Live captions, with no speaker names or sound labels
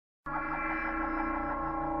Yeah,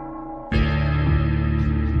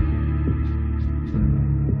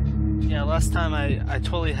 last time I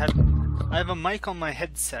totally had... I have a mic on my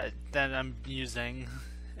headset that I'm using,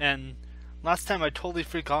 and last time I totally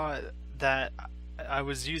forgot that I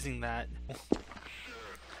was using that.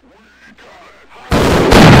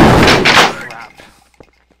 Crap.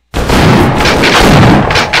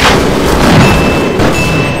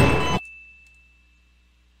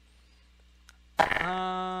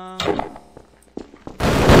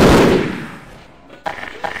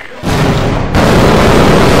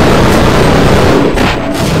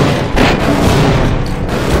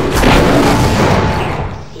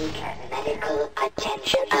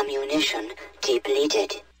 Ammunition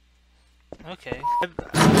depleted. Okay.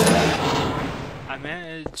 I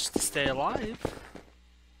managed to stay alive.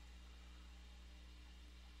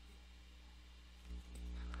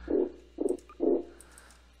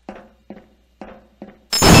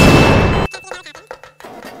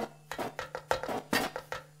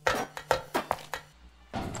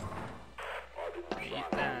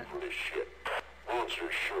 Eat that. Answer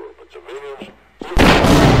sure, but civilians.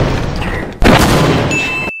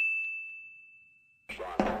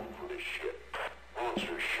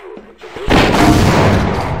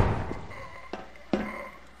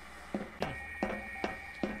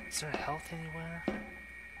 Is there health anywhere?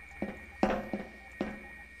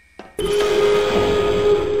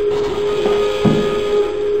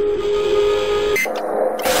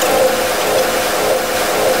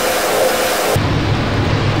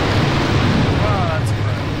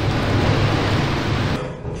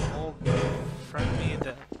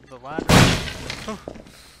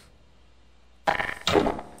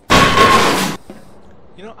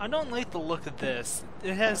 You know, I don't like the look of this.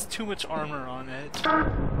 It has too much armor on it.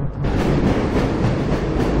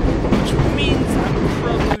 Which means I'm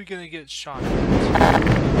probably gonna get shot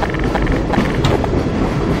at.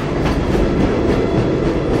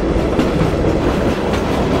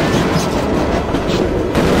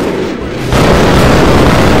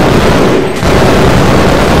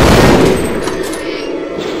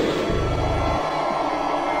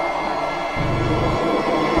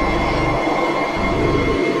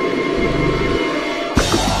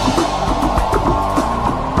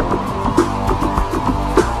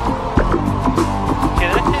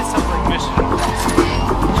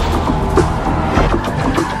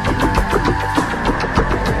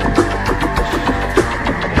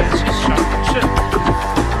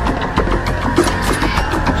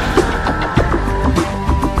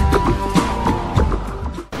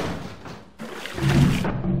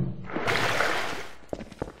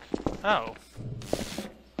 Oh.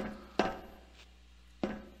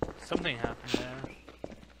 Something happened there.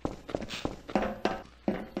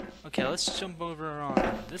 Okay, let's jump over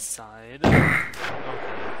on this side. Okay.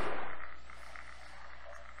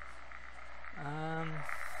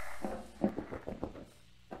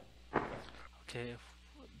 Okay.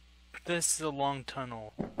 This is a long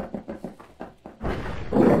tunnel.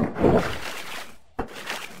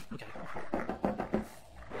 Okay.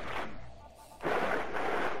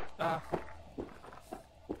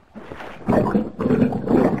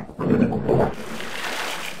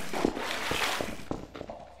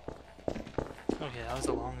 Okay, that was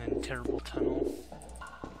a long and terrible tunnel.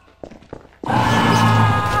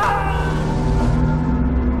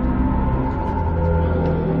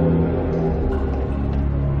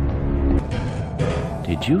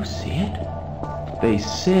 Did you see it? They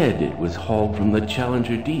said it was hauled from the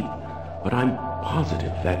Challenger Deep, but I'm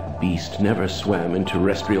positive that beast never swam in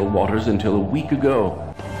terrestrial waters until a week ago.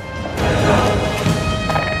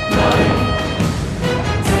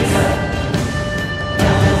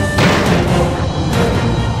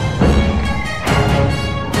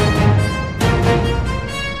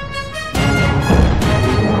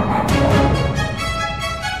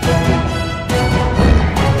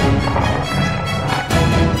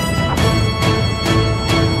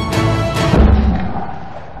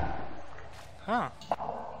 Huh.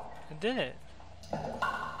 I did it.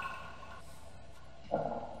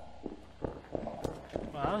 Well,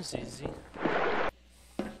 that was easy.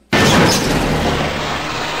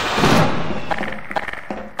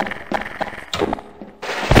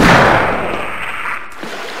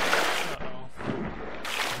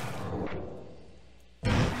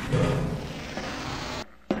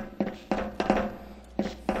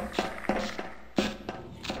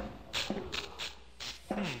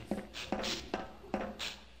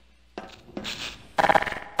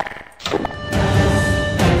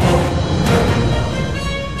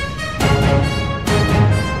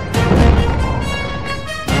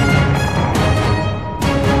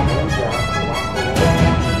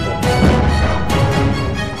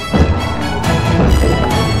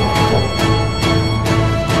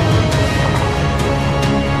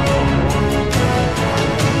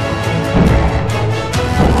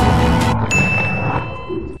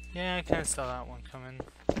 I kind of saw that one coming.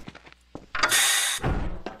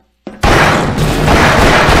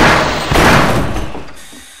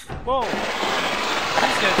 Whoa!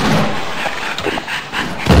 He's good.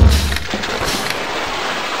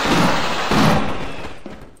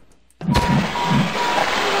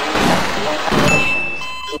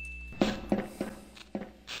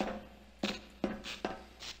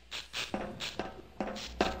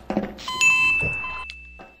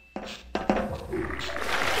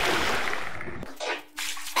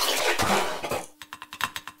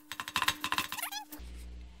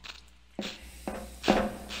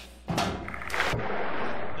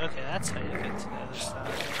 Okay, that's how you get to the other side.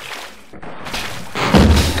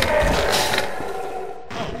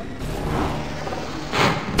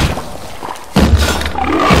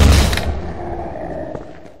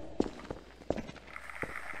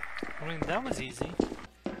 I mean, that was easy.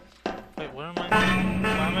 Wait, what am I doing?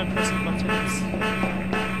 Why am I pressing buttons?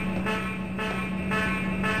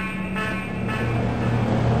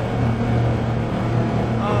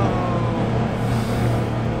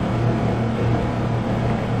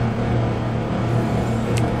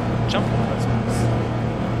 Jumping puzzles.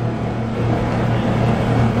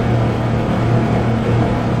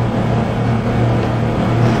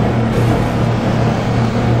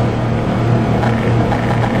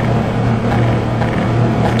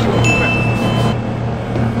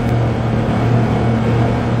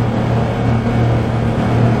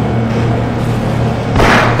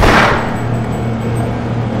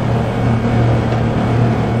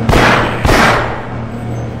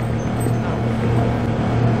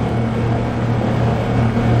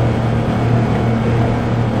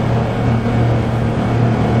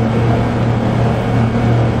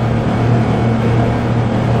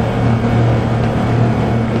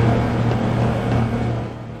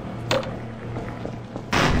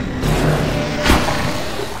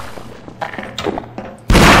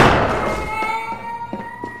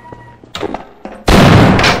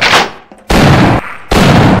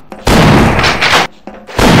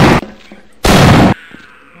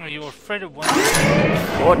 You were afraid of one.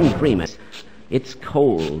 Gordon Primus, it's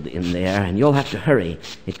cold in there, and you'll have to hurry.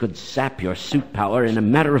 It could sap your suit power in a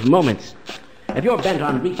matter of moments. If you're bent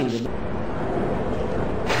on reaching the...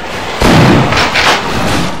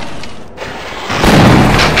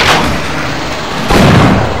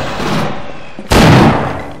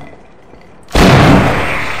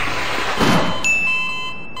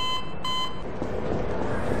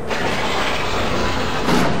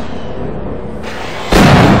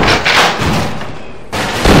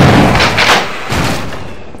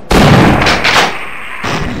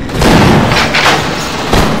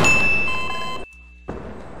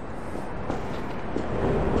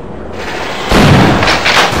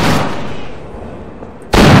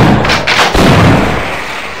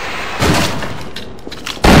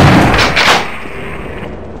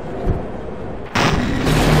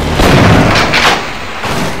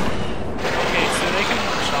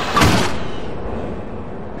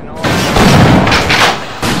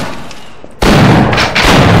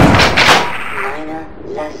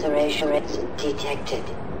 Lacerations detected.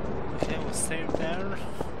 Okay, we'll save there.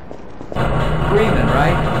 Freeman,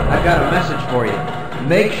 right? I've got a message for you.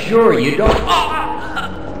 Make sure you don't...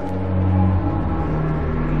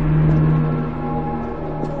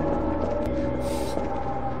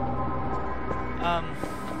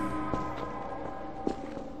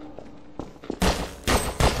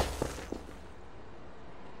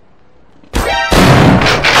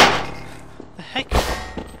 The heck?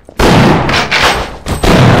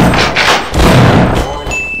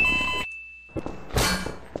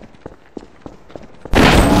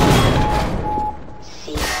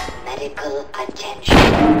 Medical attention.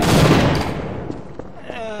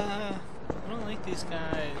 I don't like these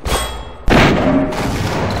guys.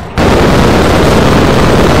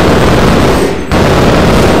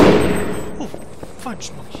 Oh,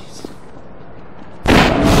 fudge monkeys.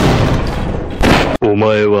 お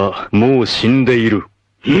前はもう死んでいる。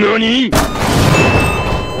何？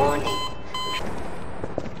 Warning.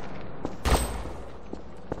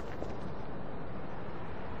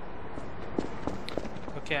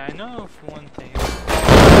 Okay, I know for one thing.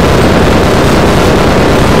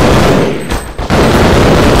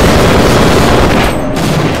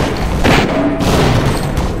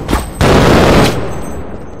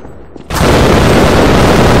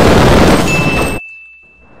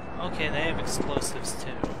 Okay, they have explosives too.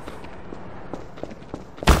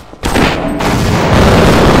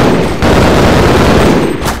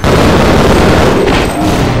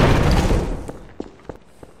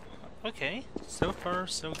 Okay, so far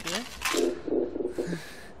so good.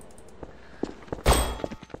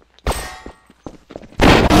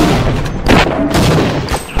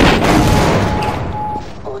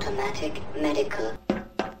 Automatic medical.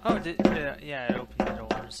 Oh, yeah, I opened the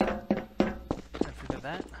doors. I forgot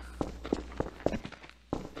that.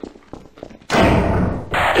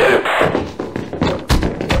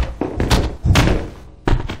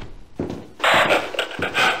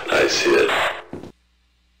 I see it.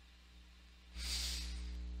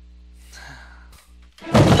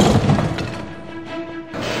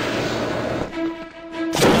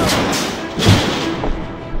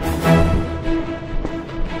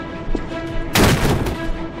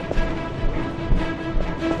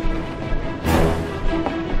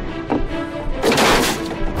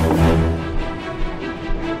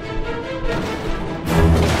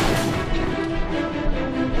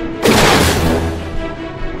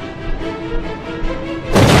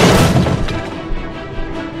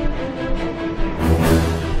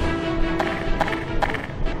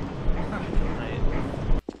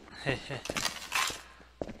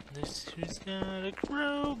 This who's got a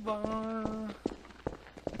crowbar.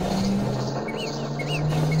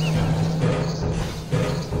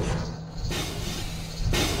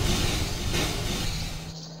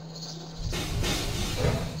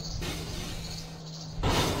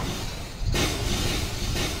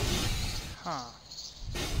 Huh.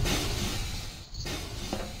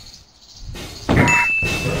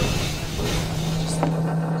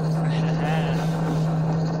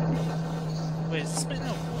 Wait, is this made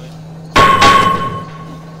out of wood?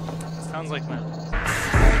 Sounds like metal.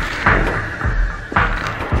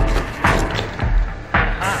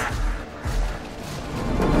 Ah.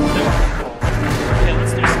 Okay,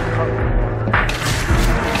 let's do some cardboard.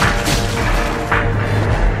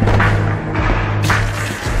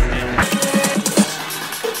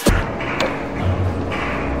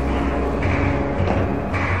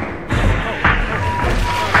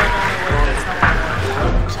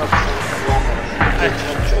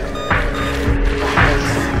 Detected. Vital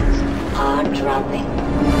signs are dropping.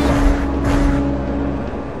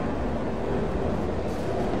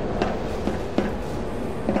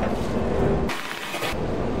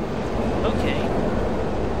 Okay.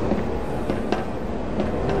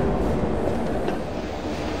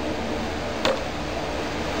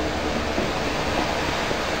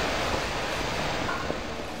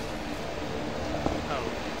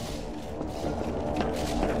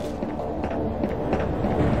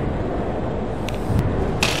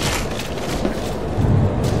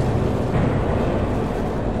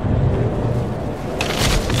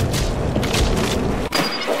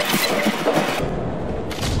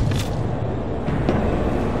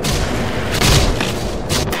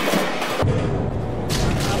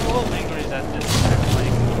 I'm a little angry that this is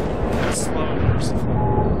like a slow person.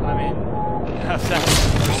 I mean, a fast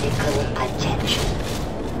person. Medical attention.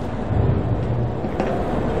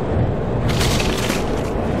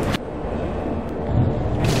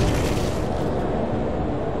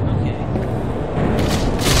 Okay.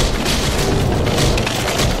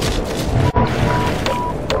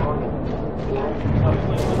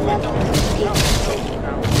 Levels detected.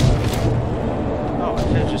 Oh, I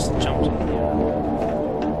could've just jumped in here.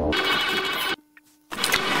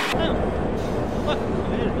 Oh, look, I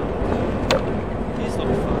made it up. These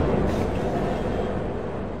look fun.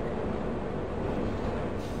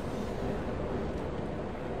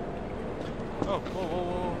 Oh,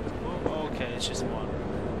 whoa, okay, it's just one.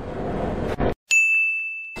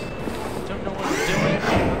 Don't know what I'm doing,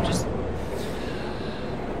 I'm just...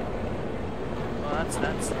 Well,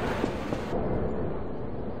 that's...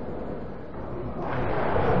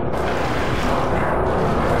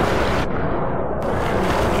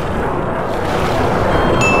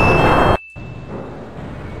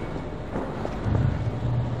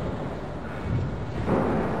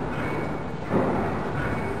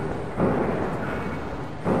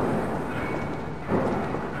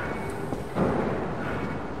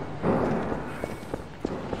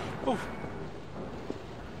 Oof.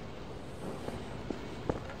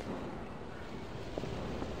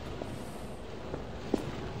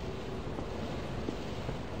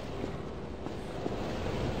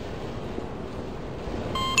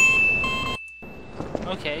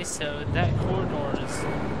 Okay, so that corridor is